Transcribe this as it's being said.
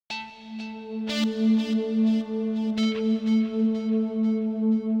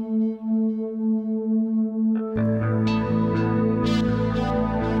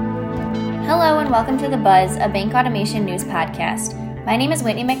welcome to The Buzz, a bank automation news podcast. My name is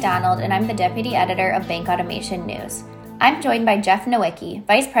Whitney McDonald, and I'm the deputy editor of Bank Automation News. I'm joined by Jeff Nowicki,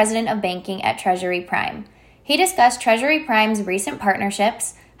 vice president of banking at Treasury Prime. He discussed Treasury Prime's recent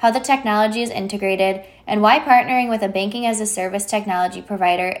partnerships, how the technology is integrated, and why partnering with a banking-as-a-service technology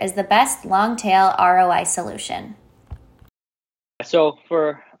provider is the best long-tail ROI solution. So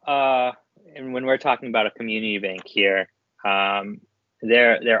and when we're talking about a community bank here,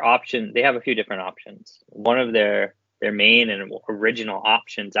 their option, they have a few different options. One of their main and original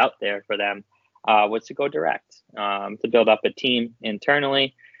options out there for them was to go direct, to build up a team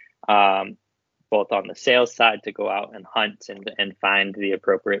internally, both on the sales side to go out and hunt and find the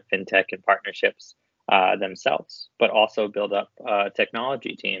appropriate fintech and partnerships themselves, but also build up a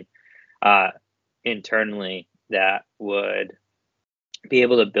technology team internally that would be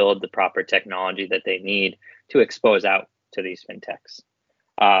able to build the proper technology that they need to expose out to these fintechs.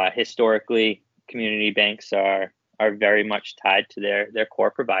 Historically, community banks are very much tied to their core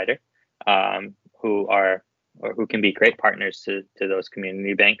provider, who can be great partners to those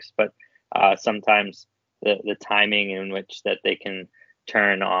community banks, but sometimes the timing in which that they can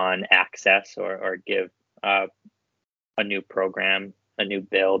turn on access or give a new program, a new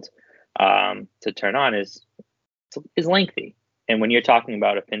build to turn on is lengthy. And when you're talking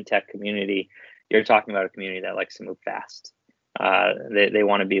about a fintech community, you're talking about a community that likes to move fast. They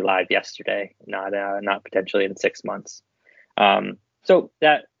want to be live yesterday, not potentially in 6 months. So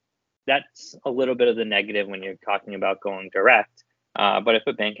that's a little bit of the negative when you're talking about going direct. But if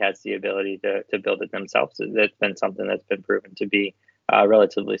a bank has the ability to build it themselves, that's been something that's been proven to be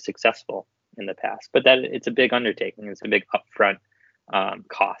relatively successful in the past. But that it's a big undertaking. It's a big upfront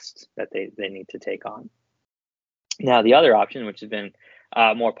cost that they need to take on. Now, the other option, which has been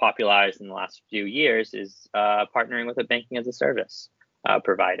more popularized in the last few years, is partnering with a banking as a service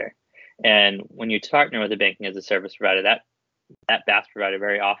provider. And when you partner with a banking as a service provider, that BaaS provider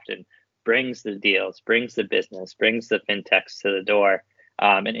very often brings the deals, brings the business, brings the fintechs to the door,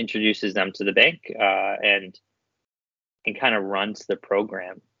 and introduces them to the bank and kind of runs the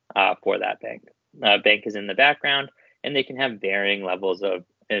program for that bank. Bank is in the background, and they can have varying levels of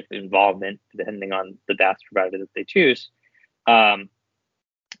involvement depending on the BaaS provider that they choose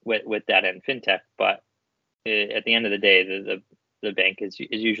with that end fintech. But at the end of the day, the bank is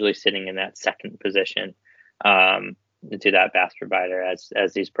usually sitting in that second position to that BaaS provider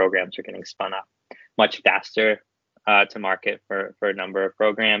as these programs are getting spun up much faster to market for a number of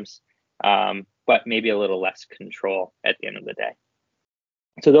programs, but maybe a little less control at the end of the day.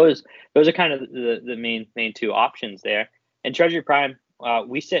 So those are kind of the main two options there. And Treasury Prime,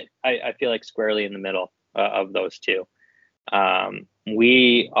 we sit, I feel like, squarely in the middle of those two.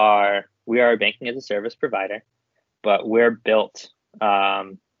 We are a banking as a service provider, but we're built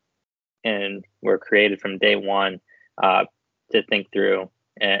and we're created from day one to think through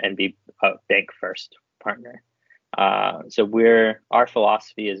and be a bank first partner. So our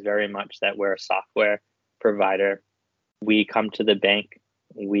philosophy is very much that we're a software provider. We come to the bank,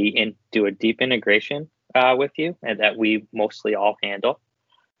 we do a deep integration with you, and that we mostly all handle.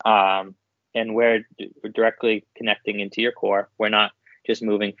 And we're directly connecting into your core. We're not just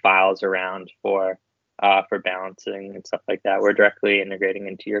moving files around for balancing and stuff like that. We're directly integrating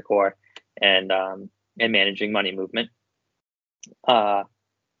into your core and managing money movement. But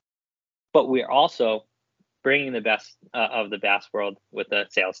we're also bringing the best of the BaaS world with a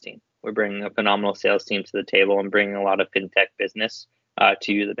sales team. We're bringing a phenomenal sales team to the table and bringing a lot of fintech business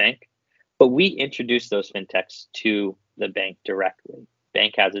to you, the bank. But we introduce those fintechs to the bank directly.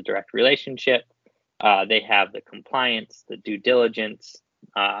 Bank has a direct relationship. They have the compliance, the due diligence,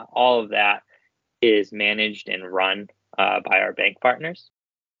 all of that is managed and run by our bank partners.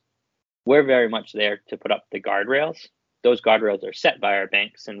 We're very much there to put up the guardrails. Those guardrails are set by our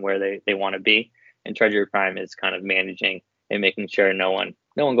banks and where they want to be. And Treasury Prime is kind of managing and making sure no one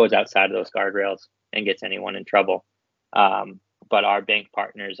goes outside of those guardrails and gets anyone in trouble. But our bank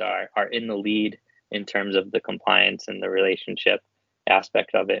partners are in the lead in terms of the compliance and the relationship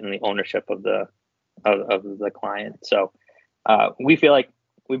aspect of it and the ownership of the client. So we feel like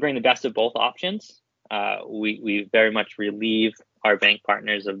we bring the best of both options. We very much relieve our bank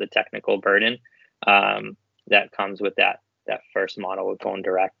partners of the technical burden that comes with that first model of going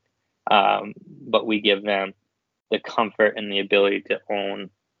direct. But we give them the comfort and the ability to own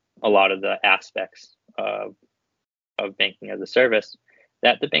a lot of the aspects of banking as a service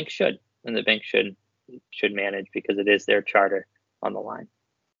that the bank should manage, because it is their charter on the line.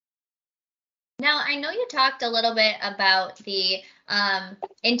 Now, I know you talked a little bit about the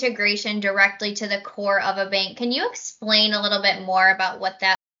integration directly to the core of a bank. Can you explain a little bit more about what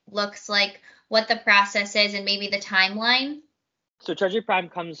that looks like? what the process is and maybe the timeline? So Treasury Prime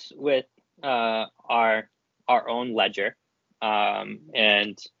comes with our own ledger,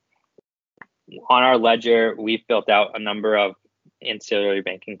 and on our ledger, we've built out a number of ancillary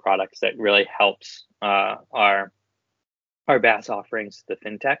banking products that really helps our BaaS offerings to the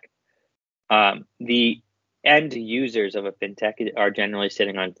fintech. The end users of a fintech are generally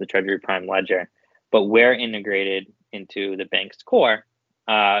sitting on the Treasury Prime ledger, but we're integrated into the bank's core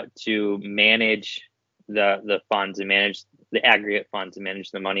to manage the funds and manage the aggregate funds and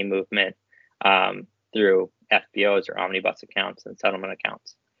manage the money movement through FBOs or omnibus accounts and settlement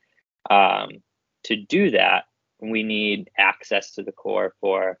accounts. To do that, we need access to the core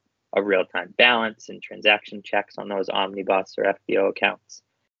for a real-time balance and transaction checks on those omnibus or FBO accounts.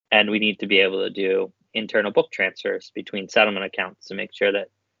 And we need to be able to do internal book transfers between settlement accounts to make sure that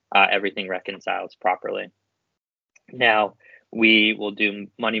everything reconciles properly. Now, we will do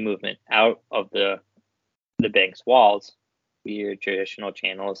money movement out of the bank's walls via traditional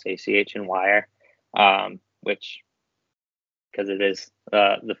channels, ACH and wire, which, because it is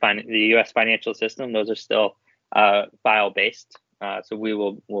the U.S. financial system, those are still file based. So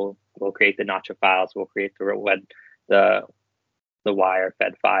we'll create the notcha files. We'll create the wire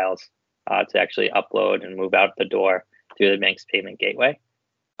fed files to actually upload and move out the door through the bank's payment gateway.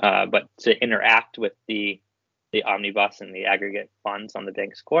 But to interact with the omnibus and the aggregate funds on the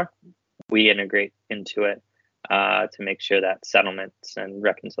bank's core, we integrate into it to make sure that settlements and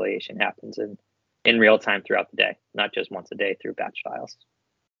reconciliation happens in real time throughout the day, not just once a day through batch files.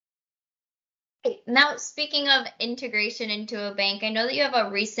 Now, speaking of integration into a bank, I know that you have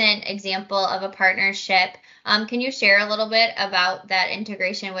a recent example of a partnership. Can you share a little bit about that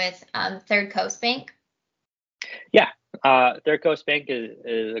integration with Third Coast Bank? Yeah, Third Coast Bank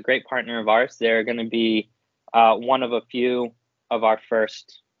is a great partner of ours. They're going to be one of a few of our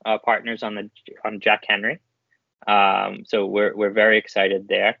first partners on Jack Henry. So we're very excited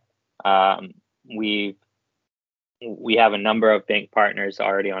there. We have a number of bank partners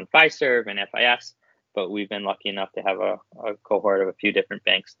already on Fiserv and FIS, but we've been lucky enough to have a cohort of a few different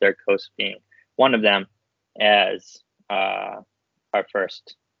banks, Third Coast being one of them, as our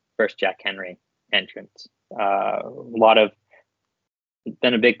first Jack Henry entrance.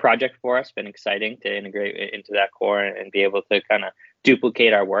 Been a big project for us, been exciting to integrate it into that core and be able to kind of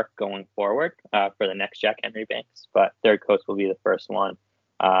duplicate our work going forward for the next Jack Henry banks. But Third Coast will be the first one.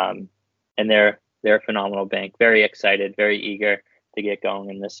 And they're a phenomenal bank, very excited, very eager to get going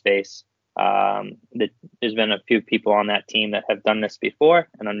in this space. There's been a few people on that team that have done this before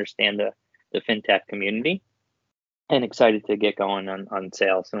and understand the fintech community, and excited to get going on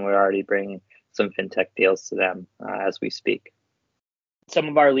sales. And we're already bringing some fintech deals to them as we speak. Some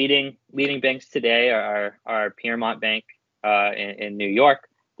of our leading banks today are Piermont Bank in New York.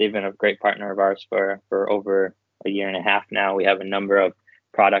 They've been a great partner of ours for over a year and a half now. We have a number of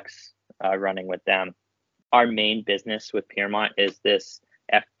products running with them. Our main business with Piermont is this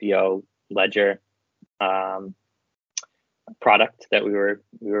FBO ledger product that we were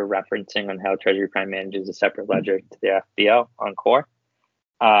referencing on how Treasury Prime manages a separate ledger to the FBO on core,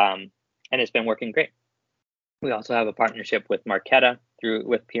 and it's been working great. We also have a partnership with Marqeta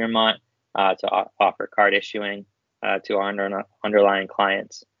with Piermont to offer card issuing to our underlying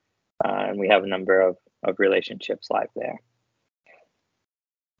clients, and we have a number of relationships live there.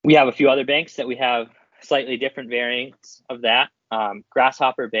 We have a few other banks that we have slightly different variants of that.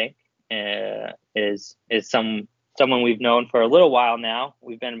 Grasshopper Bank is someone we've known for a little while now.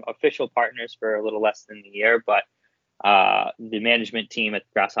 We've been official partners for a little less than a year, but the management team at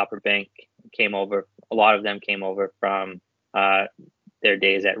Grasshopper Bank a lot of them came over from their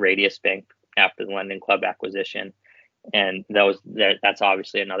days at Radius Bank after the Lending Club acquisition. And that's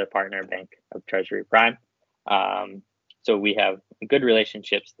obviously another partner bank of Treasury Prime. So we have good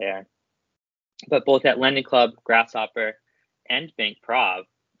relationships there. But both at Lending Club, Grasshopper, and Bank Prov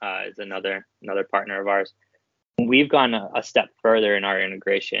is another partner of ours. We've gone a step further in our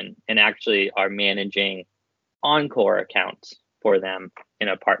integration and actually are managing Encore accounts for them in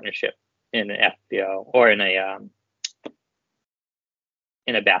a partnership in an FBO or in a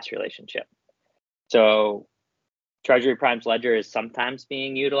BaaS relationship. So Treasury Prime's ledger is sometimes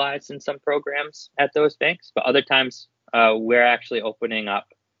being utilized in some programs at those banks, but other times we're actually opening up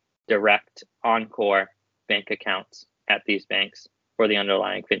direct Encore bank accounts at these banks for the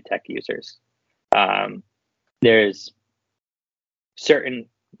underlying fintech users. There's certain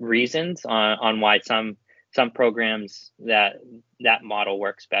reasons on why some programs that model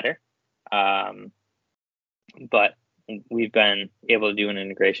works better, but we've been able to do an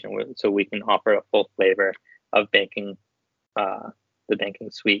integration so we can offer a full flavor of banking, the banking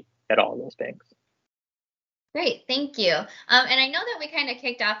suite at all of those banks. Great, thank you. And I know that we kind of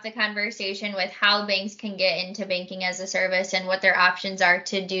kicked off the conversation with how banks can get into banking as a service and what their options are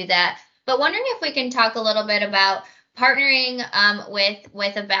to do that. But wondering if we can talk a little bit about partnering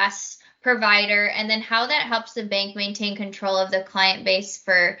with a BaaS provider, and then how that helps the bank maintain control of the client base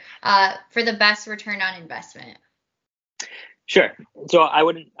for the best return on investment. Sure. So I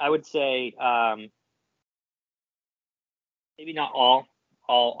would say maybe not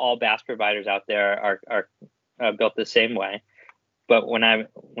all BaaS providers out there are built the same way, but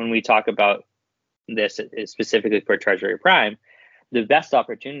when we talk about this specifically for Treasury Prime, the best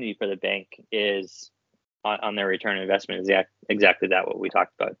opportunity for the bank is on their return on investment is exactly that, what we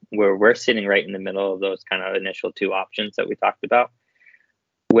talked about, where we're sitting right in the middle of those kind of initial two options that we talked about,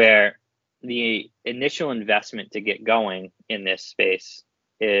 where the initial investment to get going in this space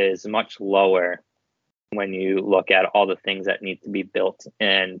is much lower when you look at all the things that need to be built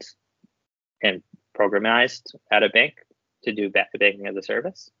and programized at a bank to do banking as a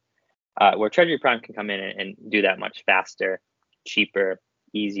service, where Treasury Prime can come in and do that much faster, cheaper,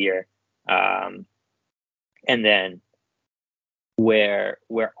 easier. And then where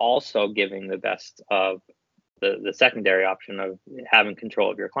we're also giving the best of the secondary option of having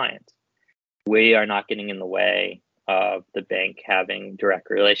control of your clients. We are not getting in the way of the bank having direct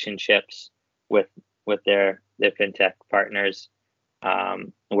relationships with their fintech partners.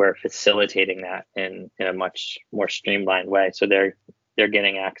 We're facilitating that in a much more streamlined way. So they're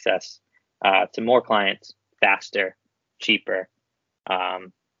getting access to more clients faster, cheaper,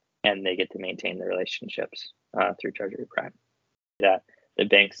 and they get to maintain the relationships through Treasury Prime. That the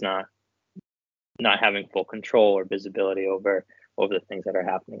bank's not having full control or visibility over the things that are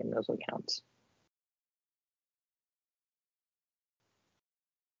happening in those accounts.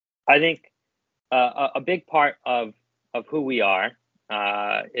 I think a big part of who we are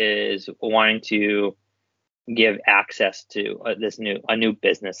is wanting to give access to a new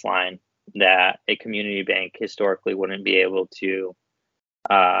business line that a community bank historically wouldn't be able to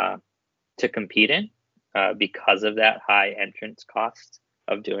compete in because of that high entrance cost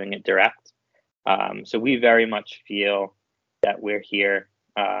of doing it direct. So we very much feel that we're here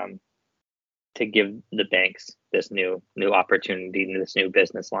to give the banks this new opportunity, this new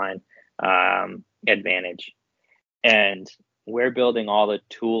business line advantage. And we're building all the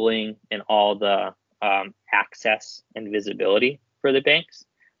tooling and all the access and visibility for the banks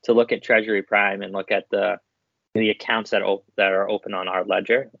to look at Treasury Prime and look at the accounts that are open on our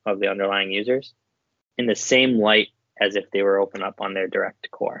ledger of the underlying users in the same light as if they were open up on their direct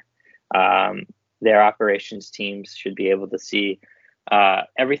core. Their operations teams should be able to see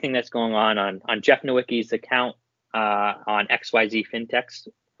everything that's going on Jeff Nowicki's account on XYZ fintechs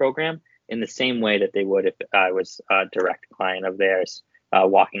program in the same way that they would if I was a direct client of theirs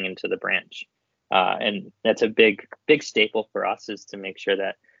walking into the branch. And that's a big staple for us, is to make sure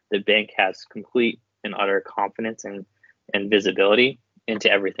that the bank has complete and utter confidence and visibility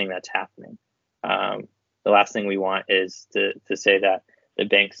into everything that's happening. The last thing we want is to say that the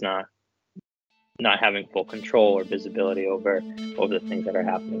bank's not having full control or visibility over the things that are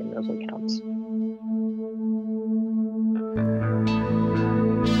happening in those accounts.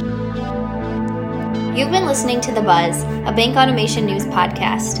 You've been listening to The Buzz, a bank automation news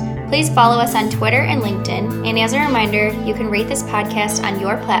podcast. Please follow us on Twitter and LinkedIn, and as a reminder, you can rate this podcast on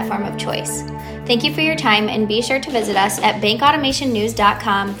your platform of choice. Thank you for your time, and be sure to visit us at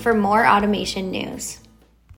bankautomationnews.com for more automation news.